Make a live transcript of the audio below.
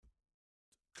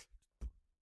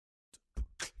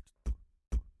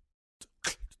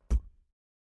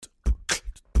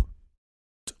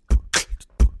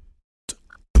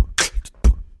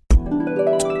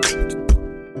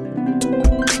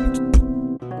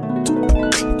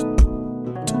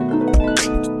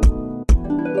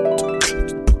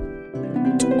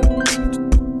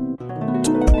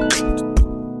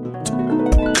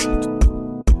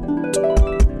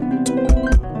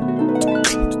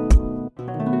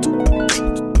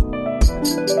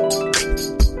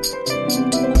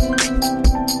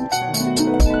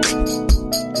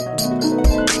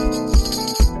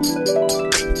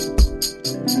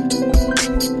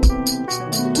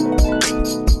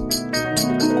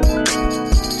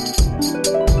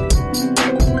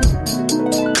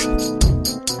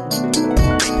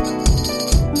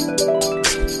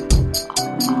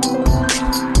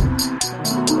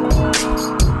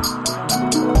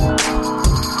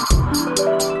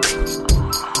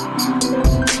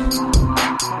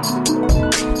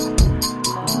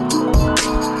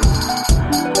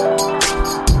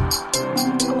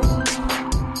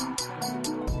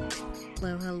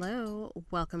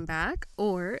welcome back.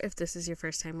 Or if this is your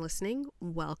first time listening,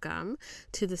 welcome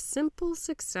to the Simple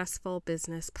Successful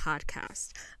Business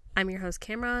Podcast. I'm your host,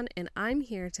 Cameron, and I'm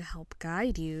here to help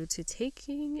guide you to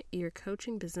taking your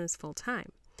coaching business full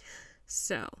time.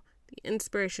 So, the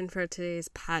inspiration for today's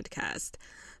podcast.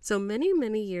 So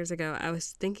many years ago, I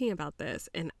was thinking about this,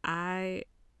 and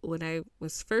when I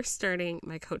was first starting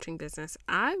my coaching business,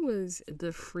 I was the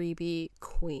freebie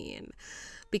queen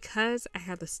because I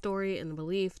had the story and the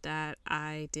belief that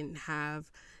I didn't have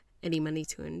any money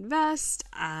to invest.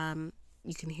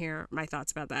 You can hear my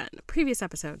thoughts about that in a previous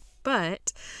episode,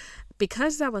 but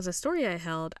because that was a story I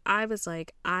held, I was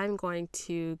like, I'm going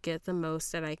to get the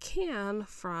most that I can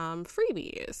from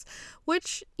freebies,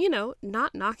 which,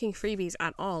 not knocking freebies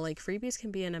at all. Like, freebies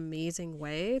can be an amazing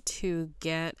way to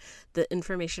get the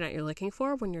information that you're looking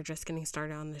for when you're just getting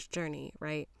started on this journey,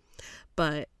 right?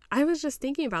 But I was just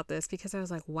thinking about this because I was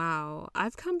like, wow,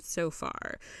 I've come so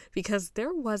far, because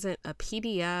there wasn't a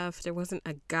PDF, there wasn't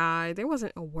a guide, there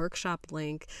wasn't a workshop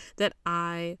link that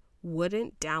I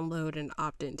wouldn't download and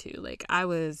opt into. Like, I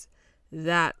was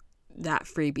that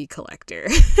freebie collector.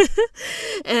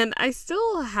 And I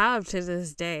still have to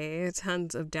this day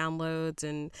tons of downloads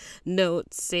and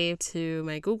notes saved to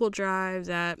my Google Drive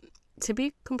that, to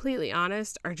be completely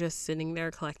honest, are just sitting there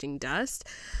collecting dust.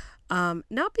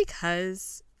 Not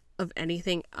because of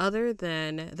anything other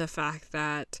than the fact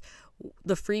that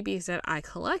the freebies that I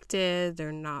collected,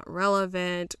 they're not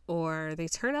relevant, or they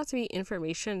turn out to be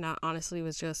information that honestly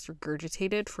was just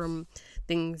regurgitated from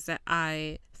things that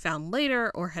I found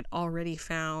later or had already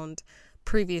found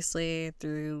previously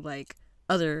through like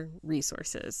other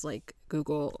resources like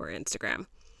Google or Instagram.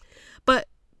 But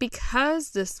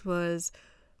because this was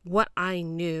what I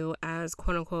knew as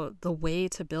quote unquote the way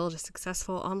to build a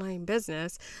successful online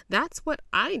business, that's what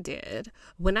I did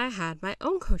when I had my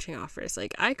own coaching offers.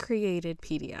 Like, I created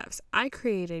PDFs, I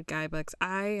created guidebooks,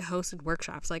 I hosted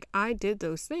workshops. Like, I did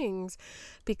those things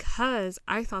because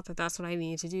I thought that that's what I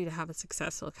needed to do to have a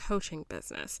successful coaching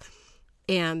business.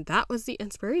 And that was the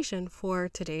inspiration for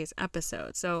today's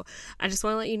episode. So I just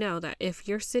want to let you know that if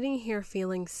you're sitting here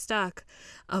feeling stuck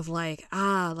of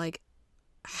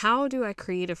how do I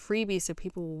create a freebie so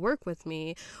people will work with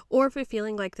me? Or if you're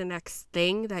feeling like the next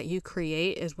thing that you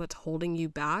create is what's holding you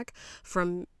back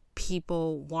from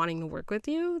people wanting to work with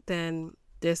you, then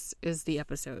this is the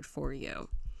episode for you.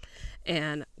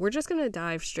 And we're just going to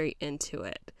dive straight into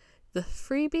it. The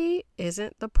freebie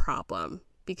isn't the problem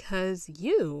because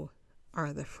you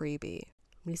are the freebie.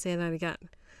 Let me say that again.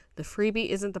 The freebie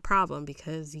isn't the problem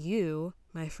because you,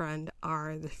 my friend,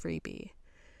 are the freebie.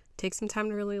 Take some time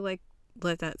to really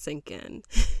let that sink in.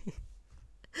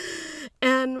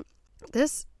 And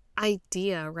this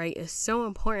idea, right, is so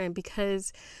important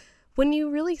because when you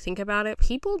really think about it,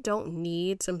 people don't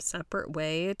need some separate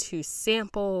way to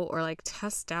sample or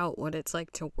test out what it's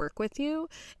like to work with you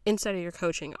inside of your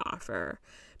coaching offer,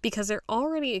 because they're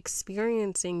already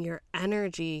experiencing your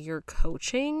energy, your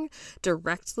coaching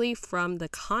directly from the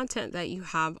content that you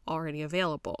have already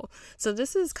available. So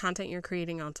this is content you're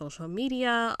creating on social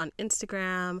media, on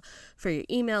Instagram, for your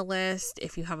email list,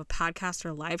 if you have a podcast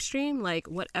or live stream,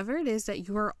 whatever it is that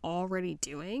you are already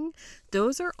doing,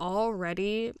 those are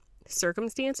already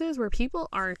circumstances where people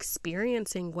are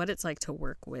experiencing what it's like to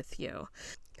work with you.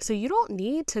 So you don't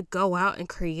need to go out and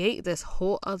create this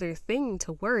whole other thing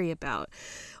to worry about.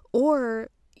 Or,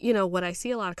 what I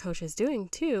see a lot of coaches doing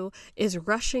too is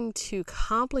rushing to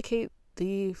complicate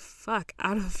the fuck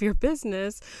out of your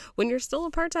business when you're still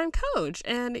a part-time coach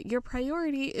and your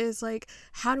priority is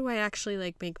how do I actually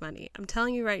make money? I'm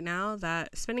telling you right now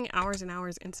that spending hours and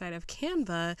hours inside of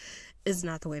Canva is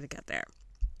not the way to get there.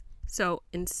 So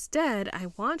instead, I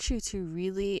want you to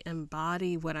really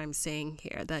embody what I'm saying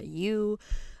here, that you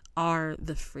are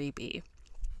the freebie.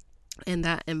 And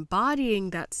that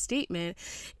embodying that statement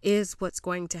is what's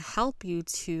going to help you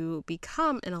to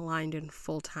become an aligned and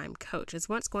full-time coach. It's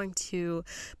what's going to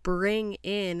bring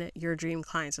in your dream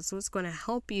clients. It's what's going to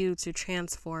help you to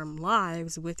transform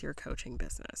lives with your coaching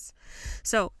business.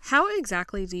 So how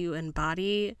exactly do you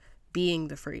embody being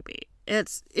the freebie?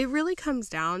 It really comes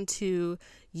down to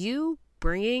you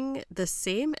bringing the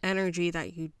same energy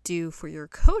that you do for your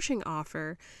coaching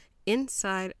offer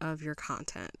inside of your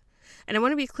content. And I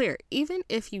want to be clear, even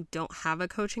if you don't have a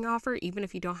coaching offer, even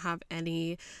if you don't have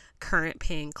any current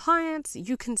paying clients,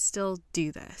 you can still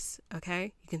do this,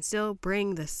 okay? You can still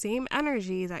bring the same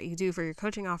energy that you do for your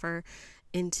coaching offer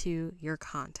into your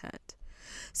content.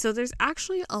 So there's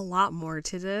actually a lot more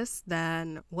to this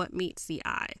than what meets the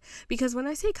eye. Because when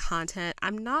I say content,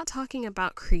 I'm not talking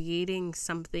about creating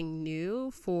something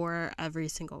new for every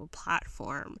single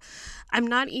platform. I'm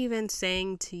not even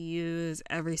saying to use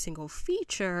every single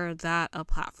feature that a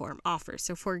platform offers.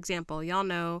 So for example, y'all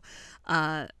know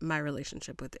my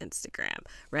relationship with Instagram,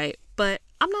 right? But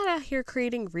I'm not out here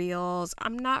creating reels.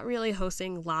 I'm not really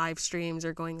hosting live streams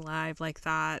or going live like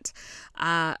that.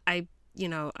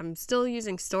 I'm still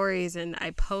using stories and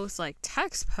I post like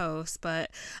text posts, but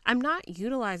I'm not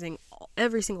utilizing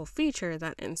every single feature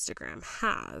that Instagram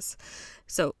has.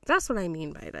 So that's what I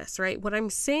mean by this, right? What I'm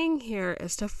saying here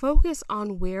is to focus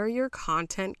on where your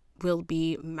content will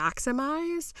be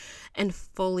maximized and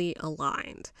fully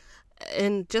aligned.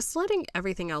 And just letting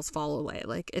everything else fall away.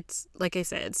 Like I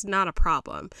said, it's not a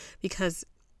problem, because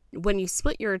when you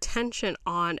split your attention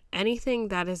on anything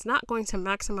that is not going to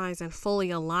maximize and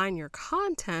fully align your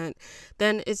content,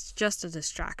 then it's just a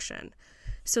distraction.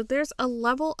 So there's a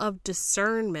level of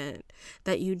discernment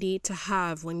that you need to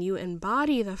have when you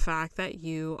embody the fact that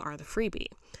you are the freebie.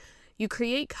 You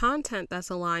create content that's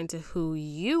aligned to who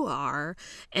you are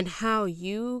and how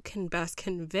you can best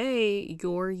convey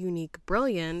your unique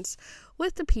brilliance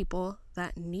with the people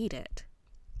that need it.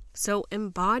 So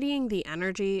embodying the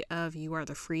energy of you are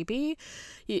the freebie,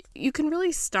 you can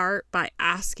really start by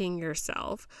asking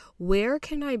yourself, where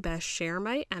can I best share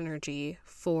my energy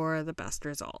for the best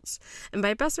results? And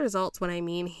by best results, what I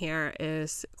mean here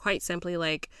is quite simply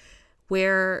like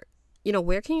where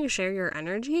can you share your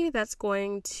energy that's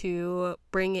going to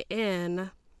bring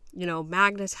in,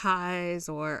 magnetize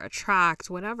or attract,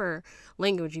 whatever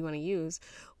language you want to use.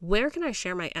 Where can I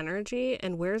share my energy,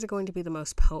 and where is it going to be the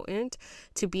most potent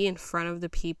to be in front of the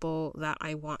people that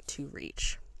I want to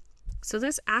reach? So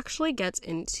this actually gets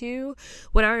into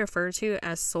what I refer to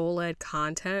as soul-led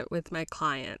content with my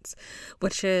clients,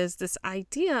 which is this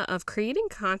idea of creating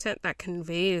content that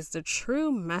conveys the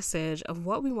true message of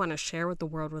what we want to share with the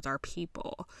world with our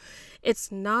people.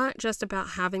 It's not just about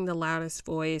having the loudest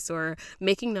voice or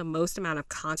making the most amount of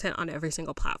content on every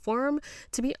single platform.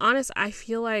 To be honest, I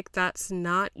feel like that's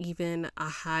not even a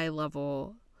high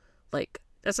level,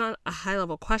 that's not a high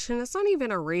level question. It's not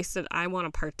even a race that I want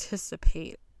to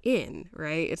participate in,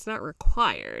 right? It's not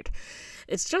required.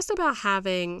 It's just about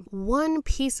having one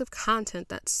piece of content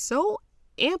that's so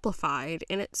amplified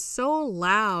and it's so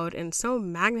loud and so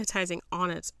magnetizing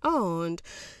on its own,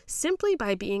 simply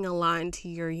by being aligned to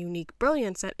your unique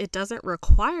brilliance, that it doesn't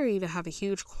require you to have a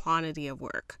huge quantity of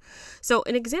work. So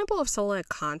an example of soul-led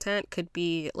content could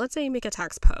be, let's say you make a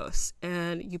text post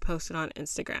and you post it on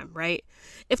Instagram, right?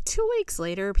 If 2 weeks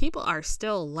later people are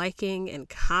still liking and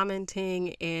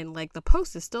commenting and like the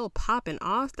post is still popping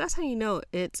off, that's how you know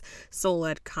it's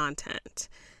soul-led content.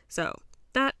 So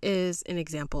that is an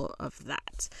example of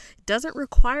that. It doesn't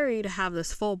require you to have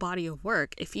this full body of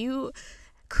work. If you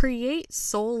create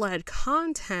soul-led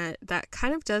content that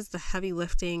kind of does the heavy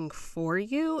lifting for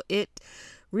you, it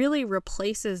really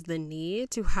replaces the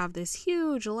need to have this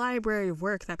huge library of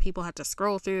work that people have to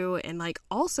scroll through, and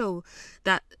also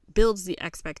that builds the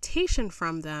expectation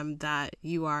from them that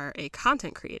you are a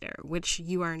content creator, which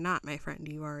you are not, my friend.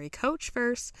 You are a coach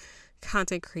first,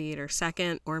 content creator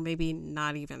second, or maybe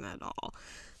not even at all.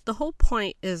 The whole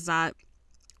point is that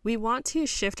we want to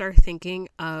shift our thinking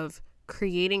of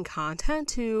creating content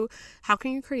to how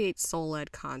can you create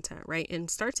soul-led content, right? And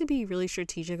start to be really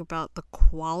strategic about the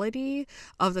quality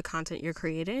of the content you're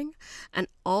creating, and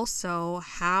also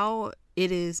how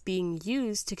it is being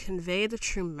used to convey the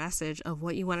true message of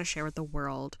what you want to share with the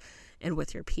world and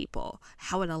with your people,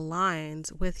 how it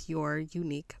aligns with your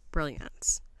unique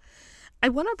brilliance. I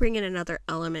want to bring in another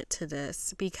element to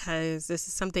this, because this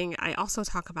is something I also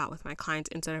talk about with my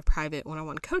clients inside of private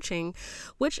one-on-one coaching,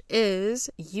 which is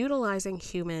utilizing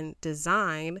human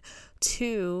design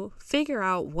to figure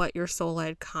out what your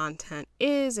soul-led content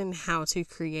is and how to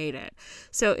create it.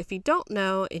 So if you don't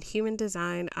know, in human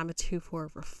design, I'm a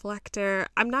 2/4 reflector.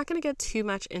 I'm not going to get too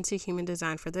much into human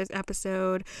design for this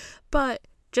episode, but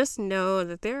just know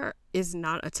that there is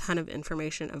not a ton of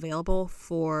information available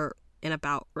for and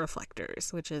about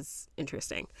reflectors, which is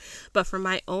interesting. But from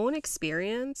my own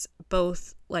experience,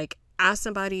 both as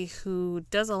somebody who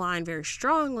does align very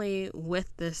strongly with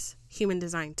this human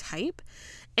design type,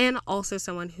 and also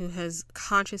someone who has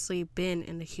consciously been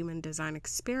in the human design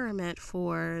experiment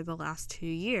for the last 2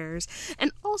 years,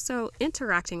 and also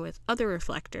interacting with other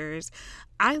reflectors,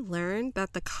 I learned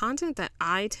that the content that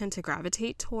I tend to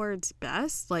gravitate towards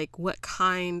best, what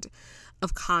kind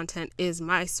of content is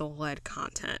my soul-led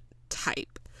content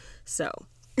type. So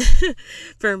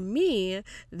for me,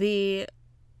 the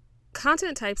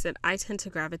content types that I tend to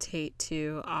gravitate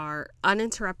to are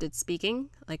uninterrupted speaking,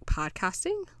 like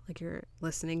podcasting, like you're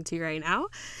listening to right now,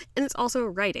 and it's also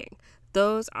writing.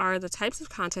 Those are the types of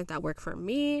content that work for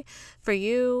me. For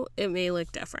you, it may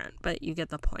look different, but you get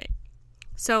the point.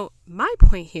 So my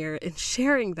point here in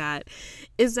sharing that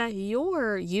is that you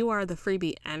are the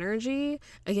freebie energy.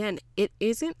 Again, it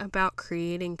isn't about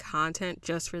creating content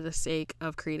just for the sake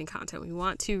of creating content. We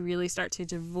want to really start to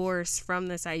divorce from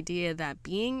this idea that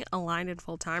being aligned and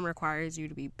full-time requires you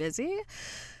to be busy.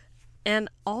 And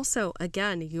also,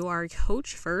 again, you are a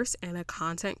coach first and a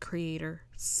content creator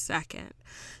second.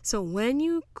 So when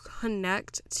you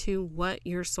connect to what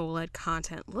your soul-led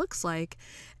content looks like,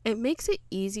 it makes it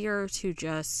easier to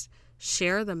just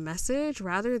share the message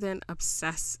rather than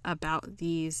obsess about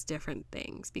these different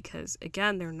things, because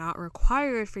again, they're not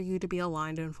required for you to be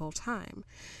aligned and full-time.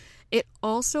 It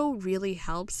also really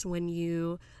helps when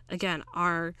you, again,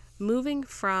 are moving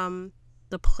from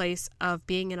the place of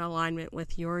being in alignment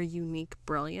with your unique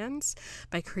brilliance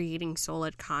by creating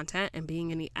soul-led content and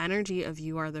being in the energy of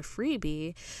you are the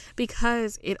freebie,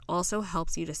 because it also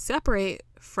helps you to separate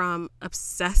from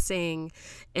obsessing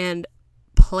and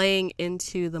playing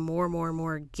into the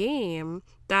more game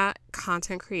that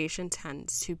content creation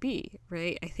tends to be,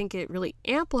 right? I think it really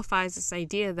amplifies this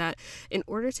idea that in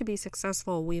order to be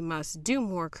successful, we must do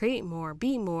more, create more,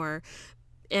 be more,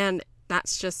 and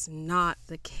that's just not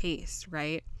the case,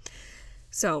 right?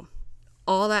 So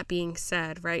all that being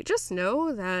said, right, just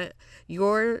know that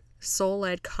your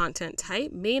soul-led content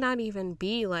type may not even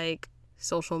be like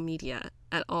social media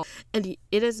at all. And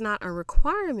it is not a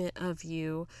requirement of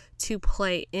you to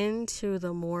play into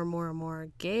the more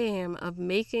game of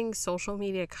making social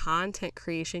media content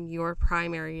creation your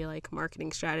primary like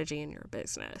marketing strategy in your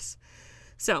business.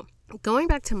 So going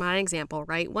back to my example,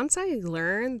 right? Once I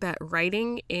learned that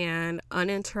writing and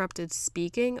uninterrupted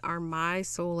speaking are my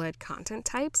soul-led content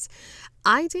types,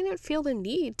 I didn't feel the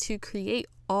need to create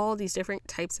all these different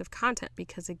types of content,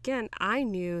 because again, I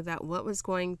knew that what was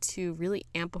going to really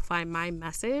amplify my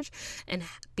message and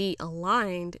be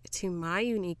aligned to my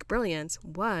unique brilliance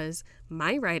was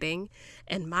my writing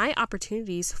and my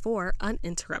opportunities for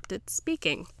uninterrupted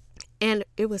speaking. And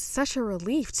it was such a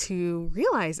relief to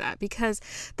realize that, because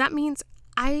that means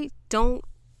I don't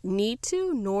need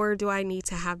to, nor do I need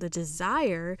to have the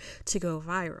desire to go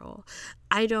viral.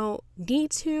 I don't need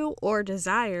to or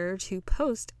desire to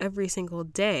post every single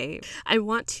day. I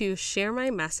want to share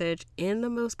my message in the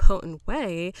most potent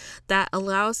way that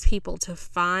allows people to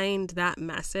find that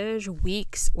message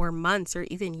weeks or months or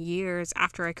even years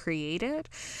after I create it,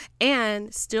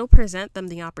 and still present them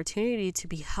the opportunity to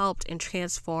be helped and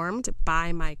transformed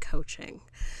by my coaching.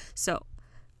 So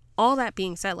all that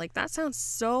being said, like, that sounds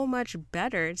so much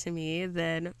better to me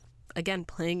than, again,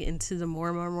 playing into the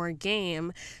more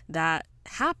game that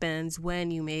happens when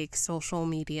you make social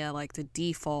media like the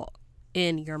default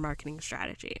in your marketing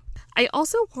strategy. I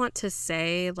also want to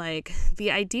say, like,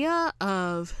 the idea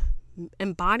of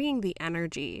embodying the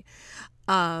energy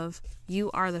of you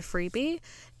are the freebie,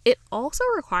 it also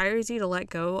requires you to let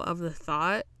go of the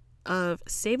thought of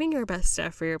saving your best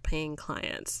stuff for your paying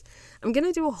clients. I'm going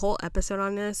to do a whole episode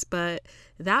on this, but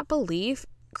that belief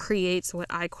creates what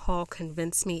I call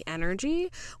convince me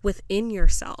energy within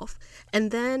yourself.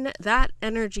 And then that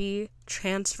energy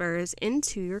transfers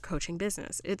into your coaching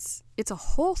business. It's a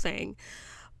whole thing.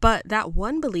 But that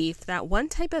one belief, that one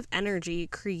type of energy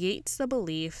creates the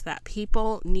belief that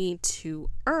people need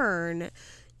to earn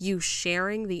you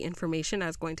sharing the information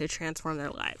that's going to transform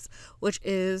their lives, which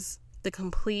is the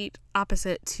complete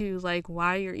opposite to like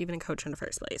why you're even a coach in the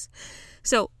first place.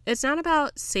 So it's not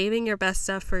about saving your best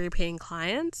stuff for your paying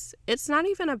clients. It's not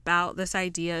even about this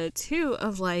idea too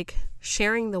of like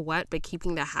sharing the what but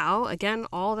keeping the how. Again,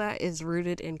 all that is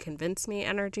rooted in convince me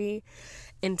energy.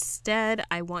 Instead,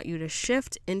 I want you to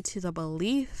shift into the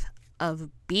belief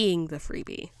of being the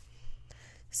freebie.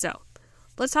 So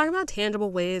let's talk about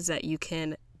tangible ways that you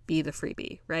can be the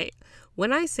freebie, right?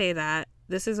 When I say that,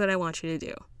 this is what I want you to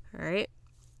do. All right.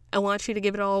 I want you to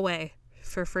give it all away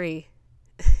for free.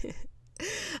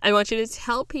 I want you to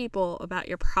tell people about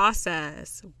your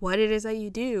process, what it is that you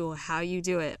do, how you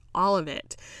do it, all of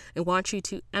it. I want you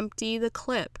to empty the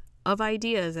clip of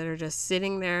ideas that are just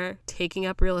sitting there taking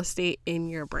up real estate in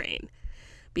your brain.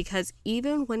 Because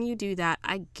even when you do that,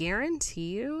 I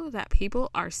guarantee you that people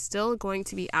are still going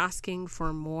to be asking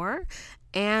for more,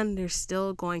 and they're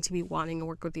still going to be wanting to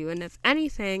work with you. And if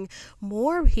anything,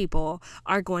 more people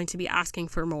are going to be asking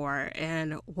for more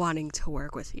and wanting to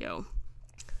work with you.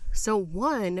 So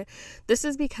one, this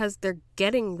is because they're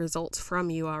getting results from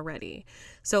you already.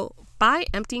 So by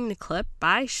emptying the clip,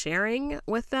 by sharing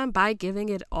with them, by giving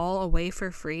it all away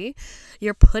for free,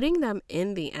 you're putting them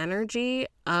in the energy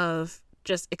of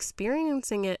just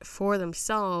experiencing it for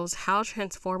themselves, how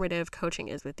transformative coaching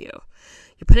is with you.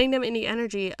 You're putting them in the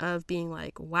energy of being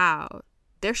like, wow,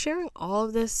 they're sharing all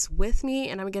of this with me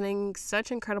and I'm getting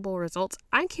such incredible results.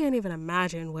 I can't even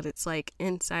imagine what it's like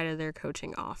inside of their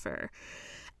coaching offer.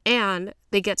 And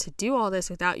they get to do all this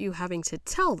without you having to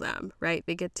tell them, right?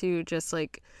 They get to just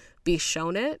like be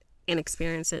shown it and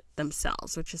experience it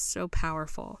themselves, which is so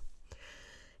powerful.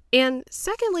 And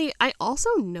secondly, I also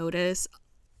notice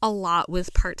a lot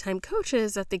with part-time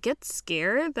coaches that they get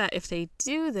scared that if they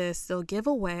do this, they'll give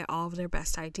away all of their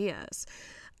best ideas.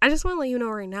 I just want to let you know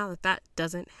right now that that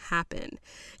doesn't happen.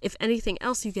 If anything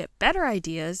else, you get better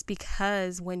ideas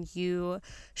because when you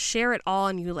share it all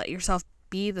and you let yourself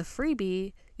be the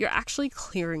freebie, you're actually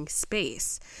clearing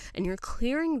space, and you're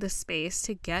clearing the space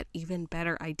to get even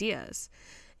better ideas.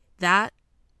 That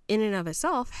in and of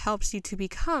itself helps you to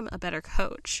become a better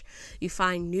coach. You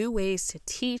find new ways to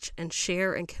teach and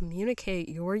share and communicate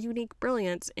your unique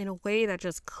brilliance in a way that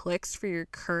just clicks for your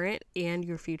current and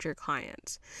your future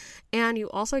clients. And you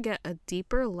also get a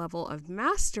deeper level of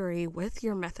mastery with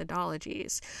your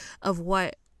methodologies of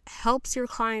what helps your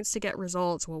clients to get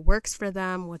results, what works for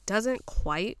them, what doesn't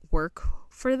quite work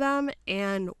for them,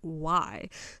 and why,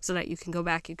 so that you can go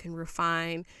back, you can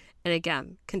refine, and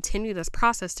again, continue this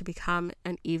process to become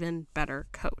an even better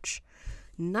coach.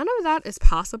 None of that is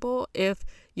possible if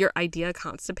you're idea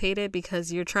constipated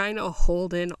because you're trying to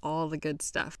hold in all the good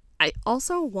stuff. I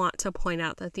also want to point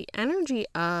out that the energy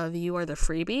of you are the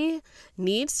freebie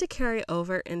needs to carry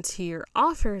over into your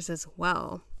offers as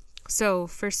well. So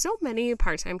for so many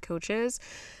part-time coaches,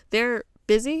 they're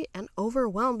busy and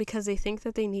overwhelmed because they think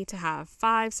that they need to have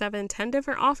 5, 7, 10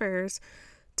 different offers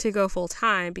to go full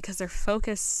time because they're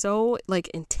focused so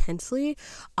intensely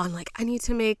on I need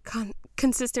to make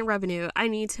consistent revenue. I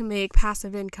need to make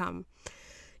passive income.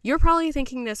 You're probably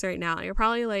thinking this right now. You're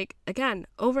probably again,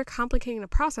 overcomplicating the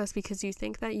process because you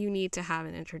think that you need to have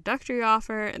an introductory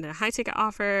offer and then a high ticket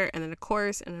offer and then a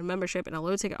course and a membership and a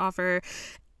low ticket offer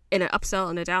and an upsell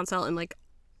and a downsell and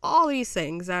all these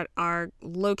things that are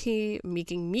low-key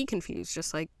making me confused,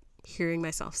 just hearing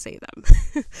myself say them.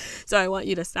 So I want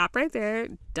you to stop right there,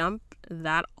 dump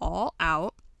that all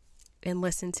out, and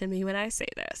listen to me when I say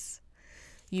this.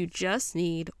 You just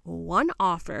need one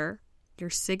offer, your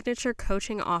signature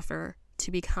coaching offer,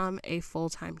 to become a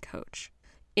full-time coach.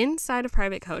 Inside of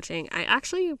private coaching, I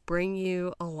actually bring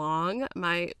you along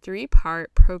my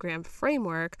 3-part program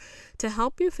framework to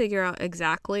help you figure out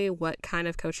exactly what kind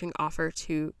of coaching offer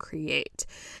to create.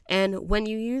 And when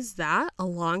you use that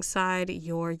alongside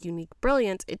your unique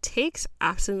brilliance, it takes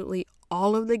absolutely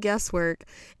all of the guesswork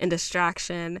and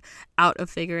distraction out of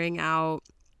figuring out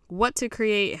what to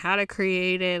create, how to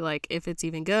create it, if it's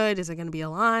even good, is it going to be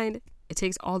aligned? It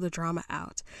takes all the drama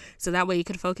out. So that way you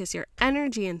can focus your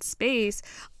energy and space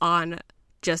on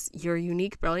just your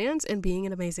unique brilliance and being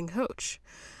an amazing coach.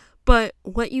 But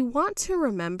what you want to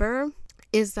remember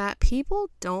is that people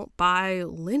don't buy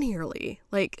linearly.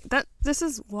 This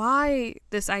is why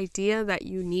this idea that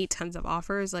you need tons of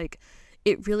offers,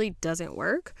 it really doesn't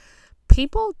work.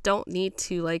 People don't need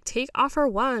to take offer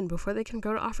 1 before they can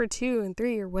go to offer 2 and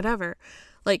 3 or whatever.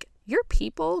 Your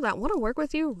people that want to work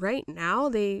with you right now,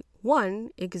 they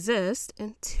 1, exist,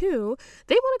 and 2,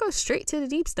 they want to go straight to the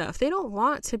deep stuff. They don't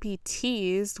want to be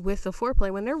teased with the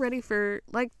foreplay when they're ready for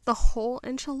the whole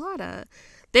enchilada.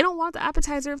 They don't want the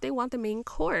appetizer if they want the main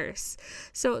course.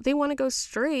 So they want to go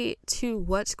straight to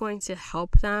what's going to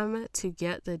help them to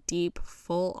get the deep,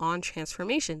 full-on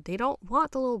transformation. They don't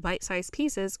want the little bite-sized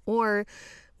pieces, or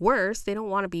worse, they don't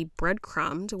want to be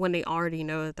breadcrumbed when they already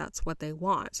know that that's what they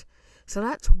want. So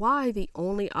that's why the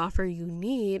only offer you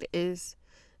need is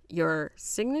your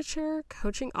signature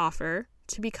coaching offer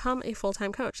to become a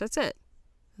full-time coach. That's it.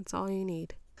 That's all you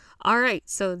need. All right,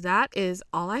 so that is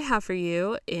all I have for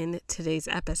you in today's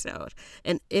episode.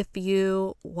 And if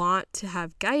you want to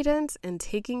have guidance in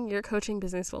taking your coaching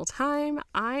business full-time,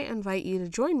 I invite you to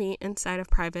join me inside of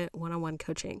private one-on-one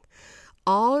coaching.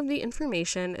 All of the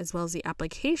information as well as the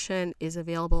application is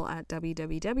available at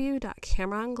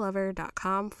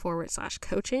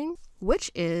www.cameronglover.com/coaching,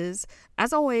 which is,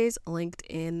 as always, linked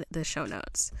in the show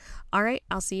notes. All right,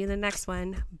 I'll see you in the next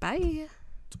one. Bye.